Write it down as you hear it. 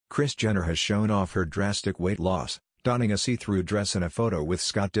Kris Jenner has shown off her drastic weight loss, donning a see-through dress in a photo with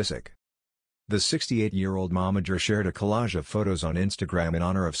Scott Disick. The 68-year-old momager shared a collage of photos on Instagram in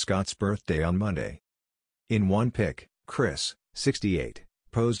honor of Scott's birthday on Monday. In one pic, Kris, 68,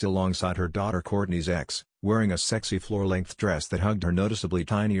 posed alongside her daughter Courtney's ex, wearing a sexy floor-length dress that hugged her noticeably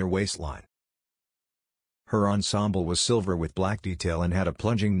tinier waistline. Her ensemble was silver with black detail and had a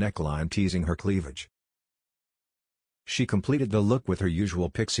plunging neckline teasing her cleavage. She completed the look with her usual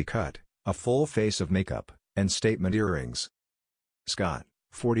pixie cut, a full face of makeup, and statement earrings. Scott,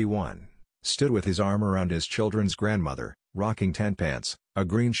 41, stood with his arm around his children's grandmother, rocking tan pants, a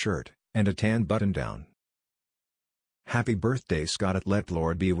green shirt, and a tan button-down. "Happy birthday, Scott. Let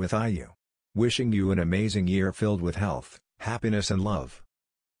Lord be with you. Wishing you an amazing year filled with health, happiness and love.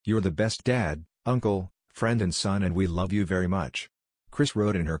 You're the best dad, uncle, friend and son, and we love you very much," Kris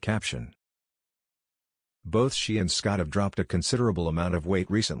wrote in her caption. Both she and Scott have dropped a considerable amount of weight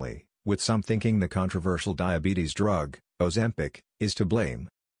recently, with some thinking the controversial diabetes drug, Ozempic, is to blame.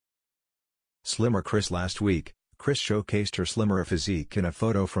 Slimmer Kris. Last week, Kris showcased her slimmer physique in a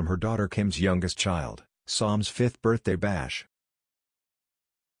photo from her daughter Kim's youngest child, Sam's 5th birthday bash.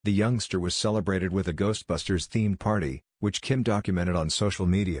 The youngster was celebrated with a Ghostbusters-themed party, which Kim documented on social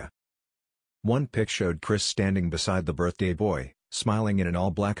media. One pic showed Kris standing beside the birthday boy, smiling in an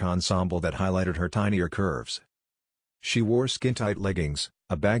all-black ensemble that highlighted her tinier curves. She wore skin-tight leggings,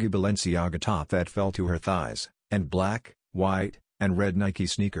 a baggy Balenciaga top that fell to her thighs, and black, white, and red Nike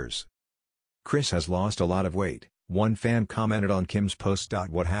sneakers. "Kris has lost a lot of weight," one fan commented on Kim's post.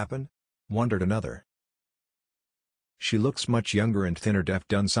 "What happened?" wondered another. "She looks much younger and thinner."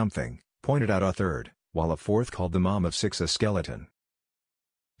 Done something, pointed out a third, while a fourth called the mom of 6 a skeleton.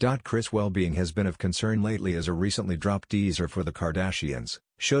 Kris' well-being has been of concern lately as a recently dropped teaser for The Kardashians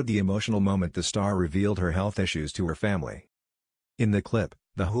showed the emotional moment the star revealed her health issues to her family. In the clip,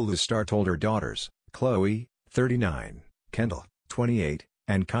 the Hulu star told her daughters, Khloe, 39, Kendall, 28,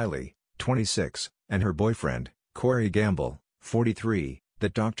 and Kylie, 26, and her boyfriend, Corey Gamble, 43,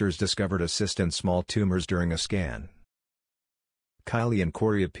 that doctors discovered a cyst and small tumors during a scan. Kylie and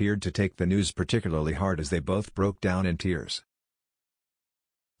Corey appeared to take the news particularly hard as they both broke down in tears.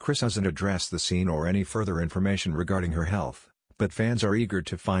 Kris hasn't addressed the scene or any further information regarding her health, but fans are eager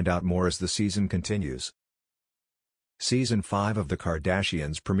to find out more as the season continues. Season 5 of The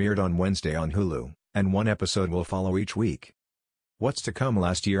Kardashians premiered on Wednesday on Hulu, and one episode will follow each week. What's to come?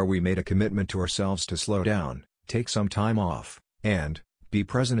 Last year we made a commitment to ourselves to slow down, take some time off, and be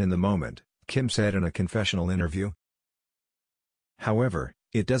present in the moment, Kim said in a confessional interview. However,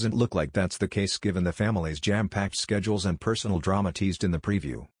 it doesn't look like that's the case given the family's jam-packed schedules and personal drama teased in the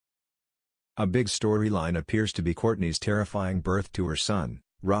preview. A big storyline appears to be Courtney's terrifying birth to her son,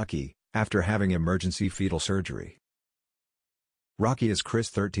 Rocky, after having emergency fetal surgery. Rocky is Kris'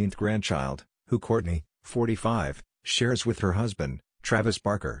 13th grandchild, who Courtney, 45, shares with her husband, Travis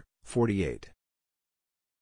Barker, 48.